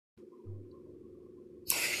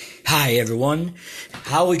Hi, everyone.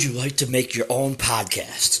 How would you like to make your own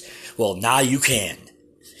podcast? Well, now you can.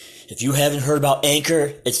 If you haven't heard about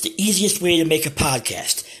Anchor, it's the easiest way to make a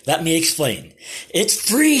podcast. Let me explain. It's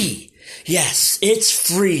free. Yes, it's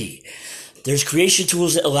free. There's creation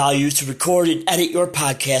tools that allow you to record and edit your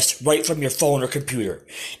podcast right from your phone or computer.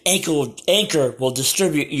 Anchor will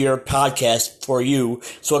distribute your podcast for you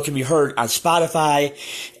so it can be heard on Spotify,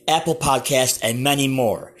 Apple Podcasts, and many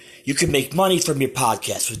more. You can make money from your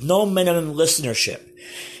podcast with no minimum listenership.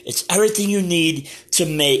 It's everything you need to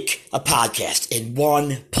make a podcast in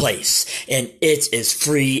one place. And it is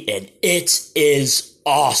free and it is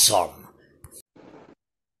awesome.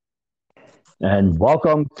 And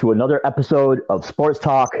welcome to another episode of Sports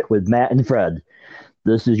Talk with Matt and Fred.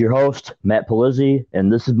 This is your host, Matt Polizzi,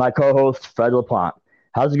 and this is my co-host, Fred LaPlante.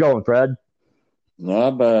 How's it going, Fred?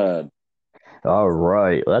 Not bad. All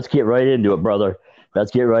right. Let's get right into it, brother.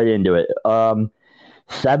 Let's get right into it.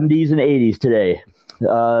 70s and 80s today.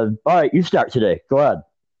 All right, you start today. Go ahead.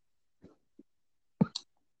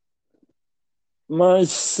 My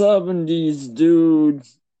 70s, dude.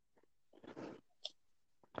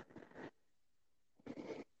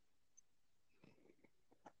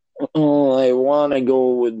 Oh, I want to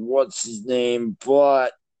go with what's his name,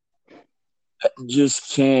 but I just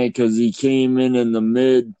can't because he came in the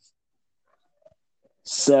mid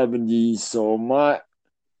 70s. So my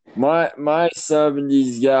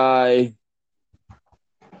 70s guy.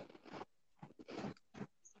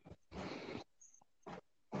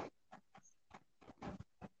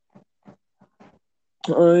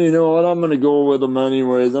 You know what? I'm going to go with him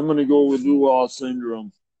anyways. I'm going to go with Lou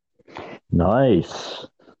Syndrome. Nice.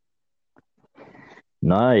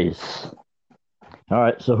 All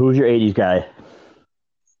right, so who's your 80s guy?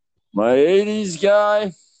 My 80s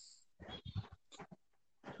guy?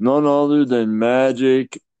 None other than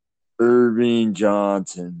Magic Irving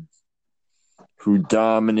Johnson, who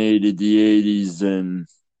dominated the 80s, and,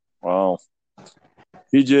 well,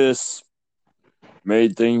 he just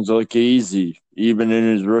made things look easy, even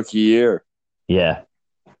in his rookie year. Yeah.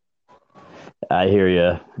 I hear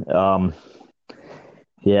you.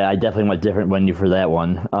 Yeah, I definitely went different venue for that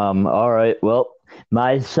one. All right, well,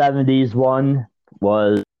 my 70s one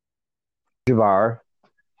was Javar.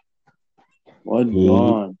 What?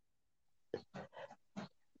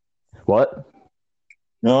 What?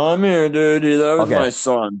 No, I'm here, dude. That was Okay. my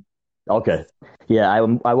son. Okay. Yeah, I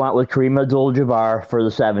went with Kareem Abdul-Jabbar for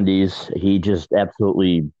the 70s. He just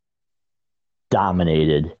absolutely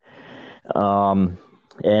dominated. And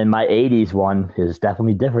my 80s one is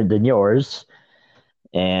definitely different than yours.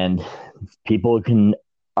 And people can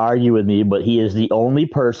argue with me, but he is the only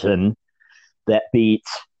person that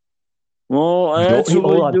beats. Well,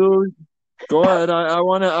 actually, dude, go ahead. I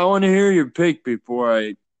want to hear your pick before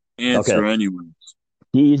I answer. Okay. Anyway.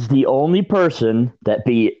 He's the only person that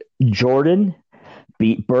beat Jordan,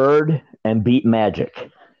 beat Bird, and beat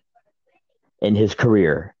Magic in his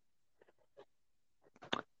career.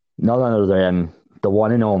 None other than the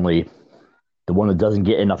one and only, the one that doesn't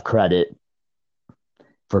get enough credit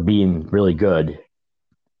for being really good,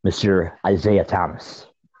 Mr. Isaiah Thomas.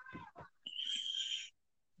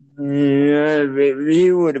 Yeah,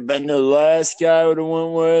 he would have been the last guy I would have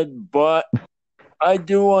went with, but I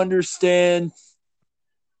do understand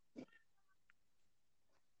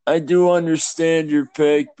your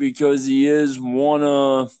pick because he is one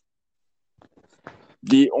of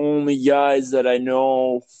the only guys that I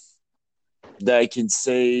know that can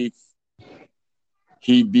say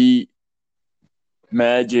he beat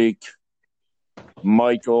Magic,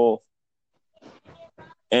 Michael,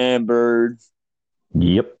 and Bird.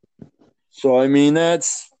 Yep. So, I mean, believe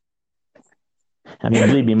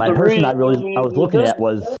me, my person I was looking at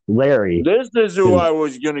was Larry. This is who I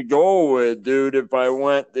was going to go with, dude, if I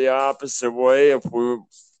went the opposite way.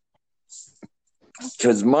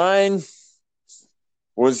 Because mine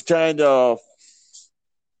was kind of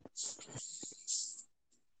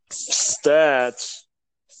stats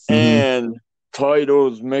and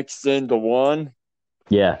titles mixed into one.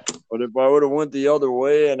 Yeah. But if I would have went the other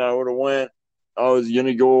way and I was going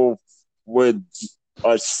to go with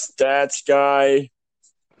a stats guy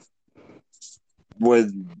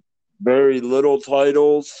with very little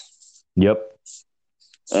titles. Yep.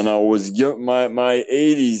 And I was my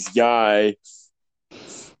 80s guy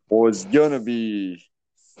was going to be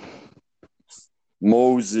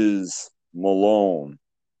Moses Malone.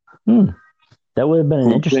 That would have been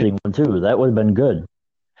an interesting one too. That would have been good.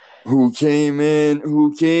 Who came in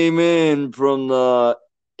from the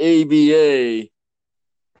ABA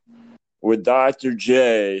with Dr.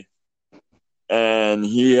 J, and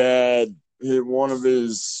he had one of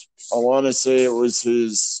his, I want to say it was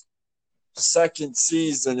his second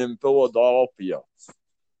season in Philadelphia.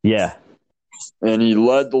 Yeah. And he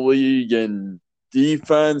led the league in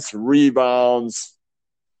defense, rebounds,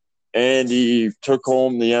 and he took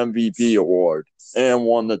home the MVP award and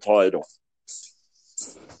won the title.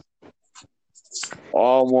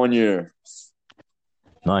 All 1 year.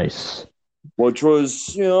 Nice. Which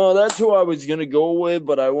was, that's who I was going to go with,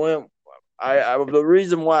 but the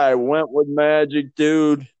reason why I went with Magic,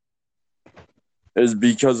 dude, is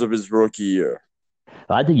because of his rookie year.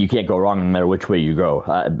 I think you can't go wrong no matter which way you go.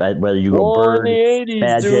 Whether you go Bird, in the 80s,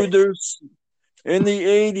 Magic. dude, in the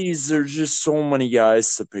 80s, there's just so many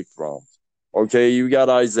guys to pick from. Okay, you got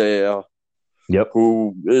Isaiah,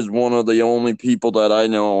 who is one of the only people that I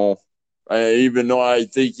know, even though I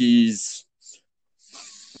think he's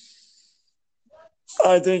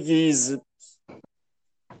a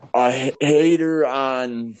hater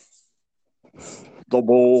on the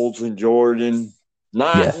Bulls and Jordan.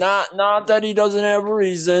 Not that he doesn't have a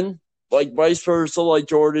reason, like vice versa, like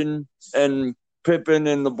Jordan and Pippen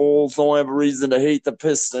and the Bulls don't have a reason to hate the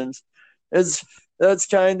Pistons. That's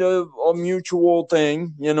kind of a mutual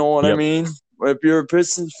thing, you know what I mean? If you're a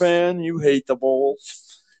Pistons fan, you hate the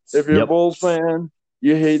Bulls. If you're a Bulls fan,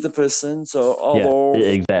 you hate the Pistons.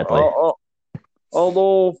 Exactly.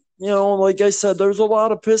 Although, like I said, there's a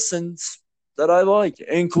lot of Pistons that I like,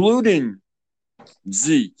 including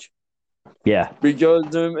Zeke. Yeah.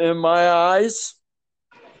 Because in my eyes,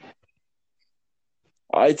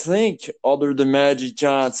 I think other than Magic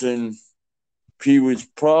Johnson, he was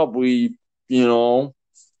probably, the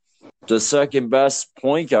second best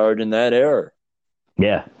point guard in that era.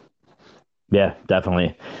 Yeah. Yeah,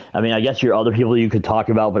 definitely. I mean, I guess your other people you could talk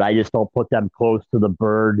about, but I just don't put them close to the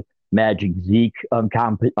Bird, Magic, Zeke when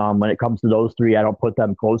it comes to those three. I don't put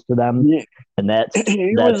them close to them. Yeah. And that's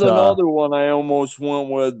another one I almost went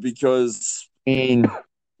with because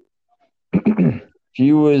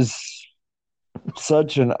he was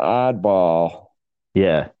such an oddball.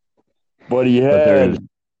 Yeah. But he had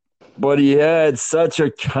such a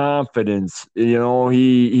confidence. He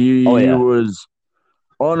was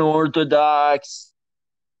unorthodox.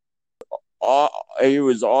 He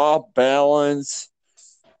was off balance.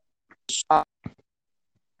 If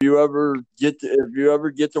you ever get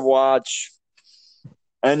to watch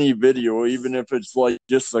any video, even if it's like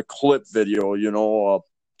just a clip video, a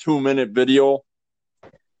 2-minute video,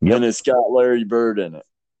 and it's got Larry Bird in it.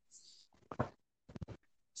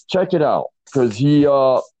 Check it out, because he's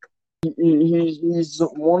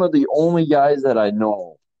one of the only guys that I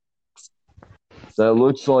know that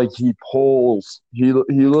looks like he pulls. He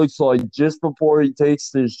looks like just before he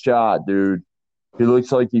takes his shot, dude, he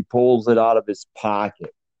looks like he pulls it out of his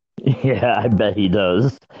pocket. Yeah, I bet he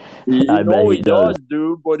does. I bet he does,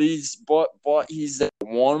 dude. But he's that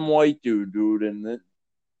one white dude, and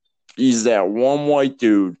he's that one white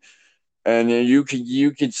dude, and you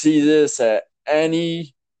can see this at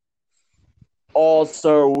any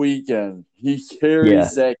All-Star weekend. He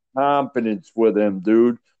carries that confidence with him,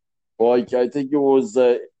 dude. Like, I think it was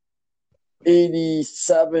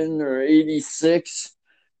 87 or 86,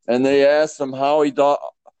 and they asked him how he thought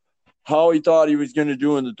he was going to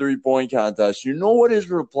do in the three-point contest. You know what his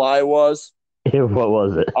reply was? What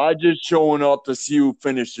was it? I just showing up to see who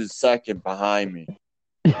finishes second behind me.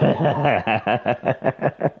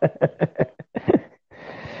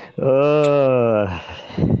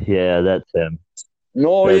 Yeah, that's him.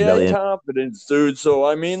 No, he had confidence, dude. So,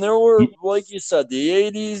 I mean, there were, like you said, the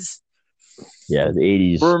 80s. Yeah, the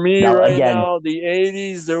 80s. For me, now, the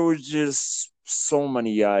 80s, there was just so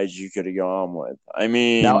many guys you could have gone with. I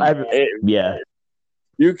mean,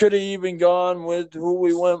 you could have even gone with who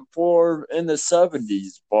we went for in the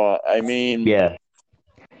 70s. But, I mean. Yeah.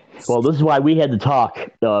 Well, this is why we had to talk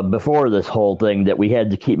before this whole thing that we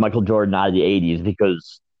had to keep Michael Jordan out of the 80s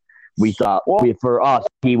because we thought, for us,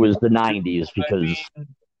 he was the 90s because.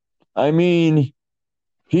 I mean,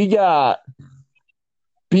 he got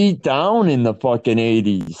beat down in the fucking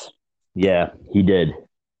 80s. Yeah, he did.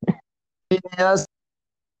 Yes.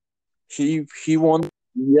 He won.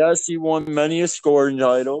 Yes, he won many scoring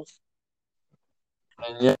titles.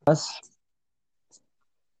 And yes,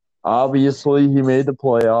 obviously he made the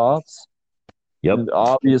playoffs. Yep. And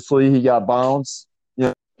obviously he got bounced.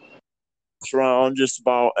 Around just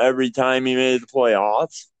about every time he made the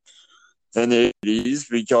playoffs in the 80s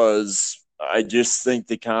because I just think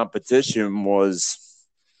the competition was,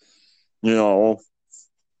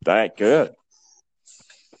 that good.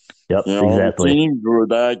 Yep, exactly. The teams were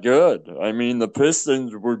that good. I mean, the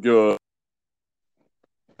Pistons were good.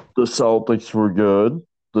 The Celtics were good.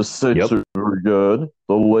 The Sixers were good.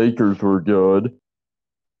 The Lakers were good.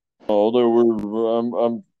 Oh, there were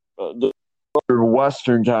other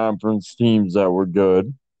Western Conference teams that were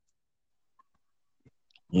good.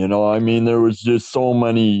 You know, I mean, there was just so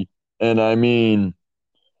many, and I mean,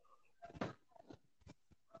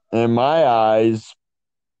 in my eyes,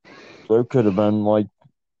 there could have been like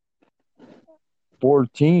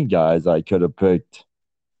 14 guys I could have picked.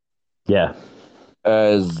 Yeah.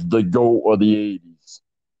 As the GOAT of the 80s.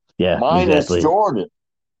 Yeah, Minus exactly. Jordan.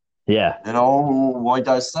 Yeah. You know, like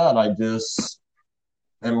I said,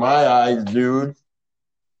 in my eyes, dude,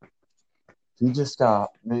 he just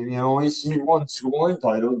got, you know, he won scoring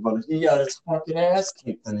titles, but he got his fucking ass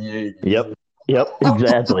kicked in the 80s. Yep,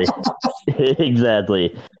 exactly.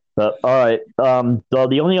 Exactly. All right. So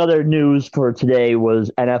the only other news for today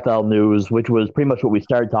was NFL news, which was pretty much what we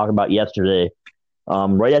started talking about yesterday.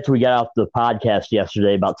 Right after we got off the podcast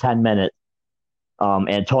yesterday, about 10 minutes,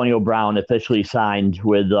 Antonio Brown officially signed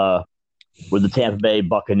with the Tampa Bay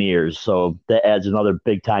Buccaneers. So that adds another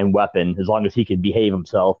big time weapon. As long as he can behave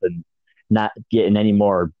himself and not get in any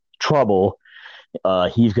more trouble,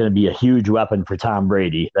 he's going to be a huge weapon for Tom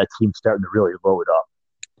Brady. That team's starting to really load up.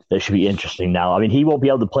 That should be interesting now. I mean, he won't be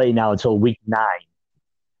able to play now until week 9,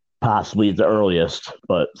 possibly at the earliest,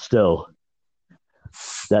 but still,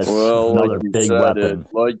 that's another big weapon.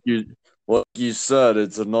 Like you said,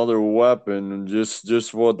 it's another weapon, and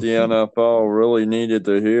just what the NFL really needed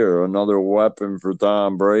to hear. Another weapon for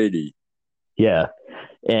Tom Brady. Yeah,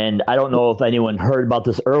 and I don't know if anyone heard about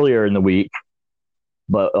this earlier in the week,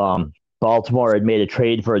 but Baltimore had made a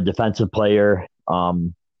trade for a defensive player.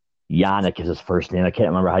 Yannick is his first name. I can't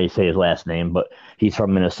remember how you say his last name, but he's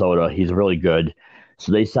from Minnesota. He's really good.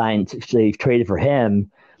 So they traded for him.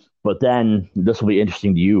 But then this will be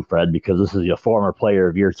interesting to you, Fred, because this is a former player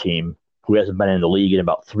of your team who hasn't been in the league in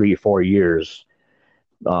about 3 or 4 years.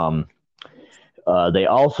 They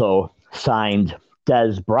also signed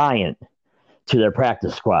Dez Bryant to their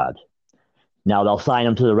practice squad. Now they'll sign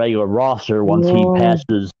him to the regular roster once he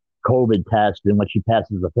passes COVID test and once he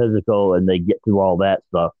passes the physical and they get through all that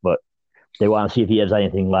stuff. But they want to see if he has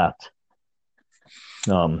anything left.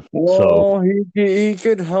 He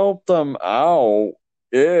could help them out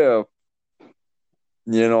if,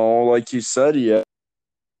 you know, like you said, he had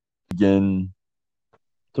in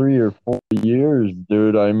 3 or 4 years,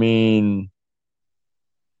 dude. I mean,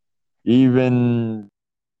 even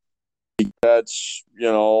catch,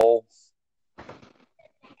 you know,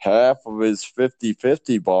 half of his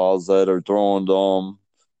 50-50 balls that are thrown to him.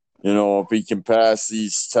 You know, if he can pass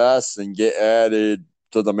these tests and get added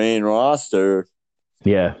to the main roster.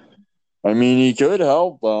 Yeah. I mean, he could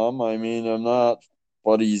help them. I mean,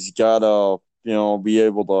 but he's got to, you know, be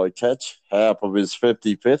able to catch half of his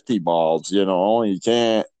 50-50 balls, you know. He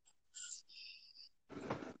can't.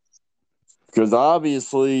 Because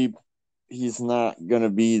obviously he's not going to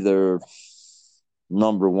be their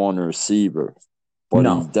number one receiver. But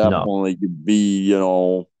he definitely could be, you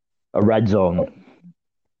know. A red zone.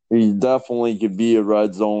 He definitely could be a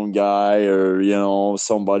red zone guy or, you know,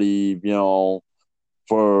 somebody, you know,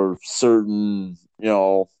 for certain, you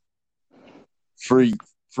know, freak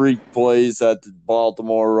plays that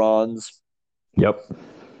Baltimore runs. Yep.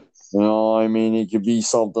 You know, I mean, he could be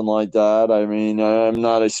something like that. I mean, I'm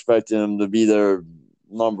not expecting him to be their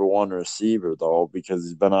number one receiver, though, because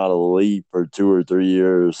he's been out of the league for 2 or 3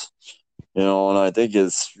 years. You know, and I think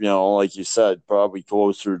it's, you know, like you said, probably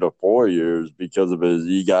closer to 4 years because of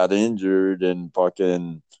he got injured and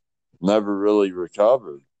fucking never really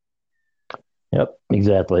recovered. Yep,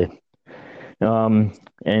 exactly. And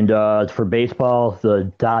for baseball,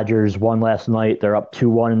 the Dodgers won last night. They're up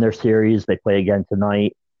 2-1 in their series. They play again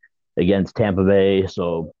tonight against Tampa Bay.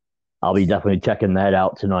 So I'll be definitely checking that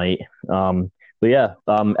out tonight. But yeah,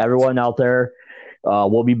 everyone out there,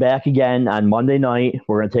 we'll be back again on Monday night.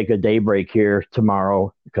 We're going to take a day break here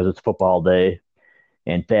tomorrow because it's football day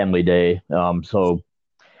and family day. So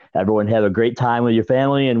everyone have a great time with your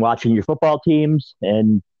family and watching your football teams.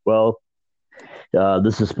 And, well,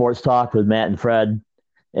 this is Sports Talk with Matt and Fred.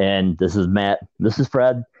 And this is Matt. This is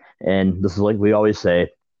Fred. And this is like we always say,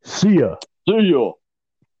 see ya. See ya.